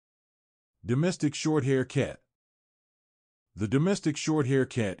Domestic Shorthair Cat. The domestic shorthair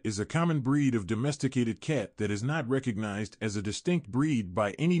cat is a common breed of domesticated cat that is not recognized as a distinct breed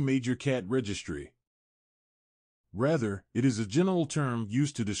by any major cat registry. Rather, it is a general term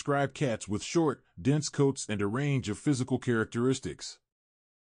used to describe cats with short, dense coats and a range of physical characteristics.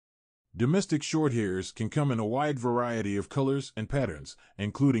 Domestic shorthairs can come in a wide variety of colors and patterns,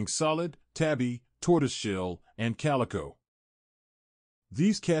 including solid, tabby, tortoiseshell, and calico.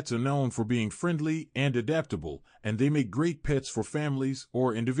 These cats are known for being friendly and adaptable, and they make great pets for families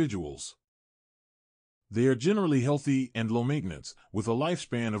or individuals. They are generally healthy and low maintenance, with a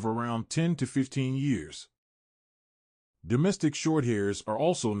lifespan of around 10 to 15 years. Domestic shorthairs are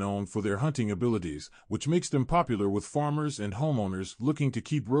also known for their hunting abilities, which makes them popular with farmers and homeowners looking to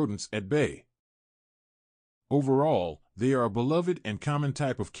keep rodents at bay. Overall, they are a beloved and common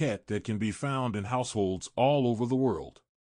type of cat that can be found in households all over the world.